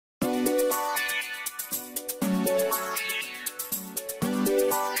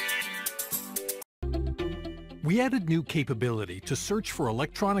We added new capability to search for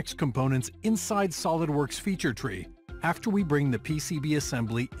electronics components inside SOLIDWORKS feature tree after we bring the PCB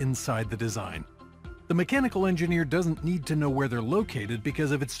assembly inside the design. The mechanical engineer doesn't need to know where they're located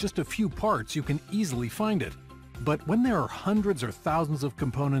because if it's just a few parts, you can easily find it. But when there are hundreds or thousands of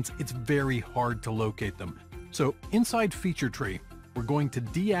components, it's very hard to locate them. So inside feature tree, we're going to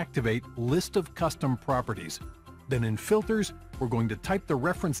deactivate List of Custom Properties. Then in Filters, we're going to type the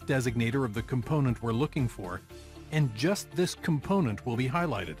reference designator of the component we're looking for, and just this component will be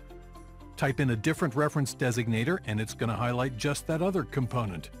highlighted. Type in a different reference designator and it's going to highlight just that other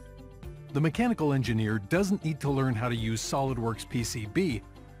component. The mechanical engineer doesn't need to learn how to use SOLIDWORKS PCB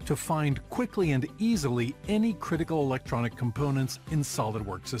to find quickly and easily any critical electronic components in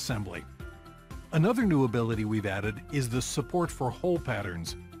SOLIDWORKS assembly. Another new ability we've added is the support for hole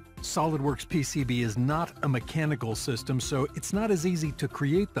patterns. SOLIDWORKS PCB is not a mechanical system, so it's not as easy to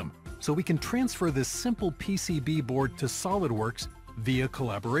create them. So we can transfer this simple PCB board to SOLIDWORKS via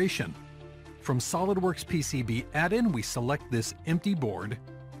collaboration. From SOLIDWORKS PCB add-in, we select this empty board.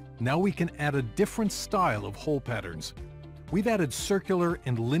 Now we can add a different style of hole patterns. We've added circular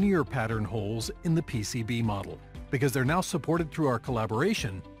and linear pattern holes in the PCB model. Because they're now supported through our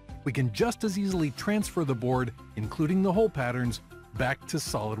collaboration, we can just as easily transfer the board, including the hole patterns, back to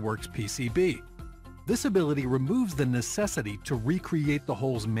SOLIDWORKS PCB. This ability removes the necessity to recreate the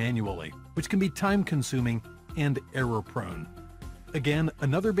holes manually, which can be time-consuming and error-prone. Again,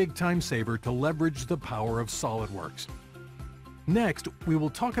 another big time saver to leverage the power of SOLIDWORKS. Next, we will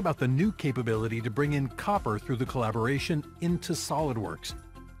talk about the new capability to bring in copper through the collaboration into SOLIDWORKS.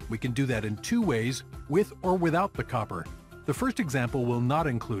 We can do that in two ways, with or without the copper. The first example will not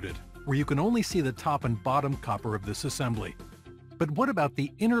include it, where you can only see the top and bottom copper of this assembly. But what about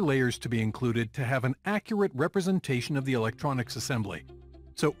the inner layers to be included to have an accurate representation of the electronics assembly?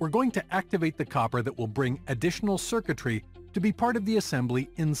 So we're going to activate the copper that will bring additional circuitry to be part of the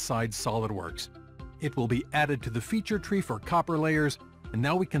assembly inside SOLIDWORKS. It will be added to the feature tree for copper layers, and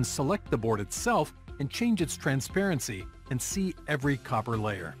now we can select the board itself and change its transparency and see every copper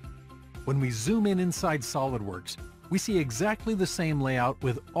layer. When we zoom in inside SOLIDWORKS, we see exactly the same layout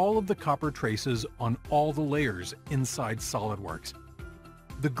with all of the copper traces on all the layers inside SOLIDWORKS.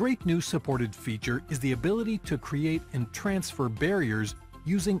 The great new supported feature is the ability to create and transfer barriers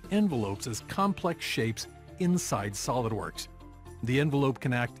using envelopes as complex shapes inside SOLIDWORKS. The envelope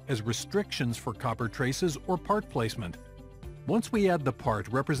can act as restrictions for copper traces or part placement. Once we add the part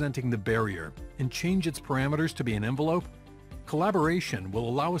representing the barrier and change its parameters to be an envelope, collaboration will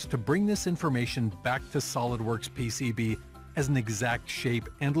allow us to bring this information back to SOLIDWORKS PCB as an exact shape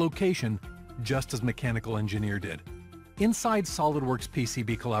and location, just as mechanical engineer did. Inside SOLIDWORKS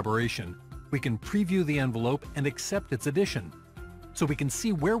PCB collaboration, we can preview the envelope and accept its addition, so we can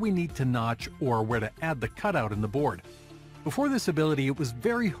see where we need to notch or where to add the cutout in the board. Before this ability, it was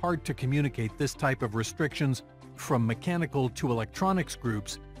very hard to communicate this type of restrictions from mechanical to electronics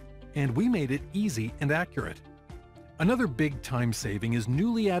groups, and we made it easy and accurate. Another big time saving is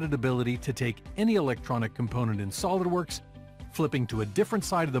newly added ability to take any electronic component in SOLIDWORKS, flipping to a different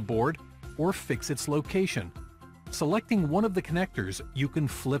side of the board, or fix its location. Selecting one of the connectors, you can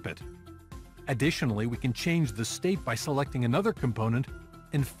flip it. Additionally, we can change the state by selecting another component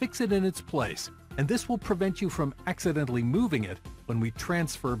and fix it in its place, and this will prevent you from accidentally moving it when we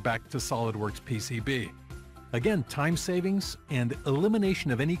transfer back to SOLIDWORKS PCB. Again, time savings and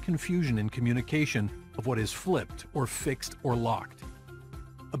elimination of any confusion in communication of what is flipped or fixed or locked.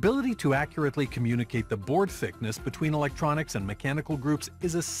 Ability to accurately communicate the board thickness between electronics and mechanical groups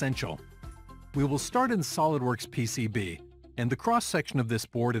is essential. We will start in SOLIDWORKS PCB, and the cross-section of this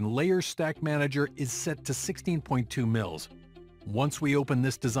board in Layer Stack Manager is set to 16.2 mils. Once we open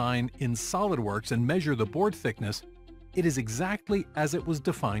this design in SOLIDWORKS and measure the board thickness, it is exactly as it was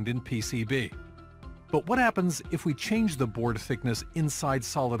defined in PCB. But what happens if we change the board thickness inside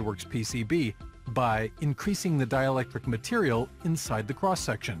SOLIDWORKS PCB by increasing the dielectric material inside the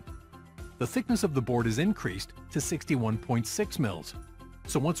cross-section? The thickness of the board is increased to 61.6 mils.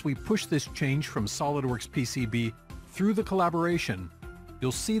 So once we push this change from SOLIDWORKS PCB through the collaboration,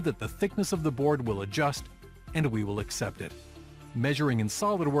 you'll see that the thickness of the board will adjust and we will accept it. Measuring in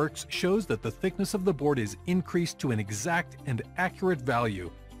SOLIDWORKS shows that the thickness of the board is increased to an exact and accurate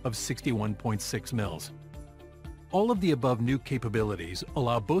value of 61.6 mils. All of the above new capabilities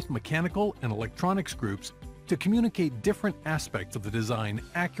allow both mechanical and electronics groups to communicate different aspects of the design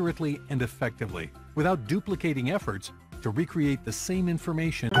accurately and effectively, without duplicating efforts to recreate the same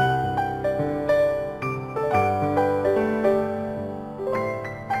information.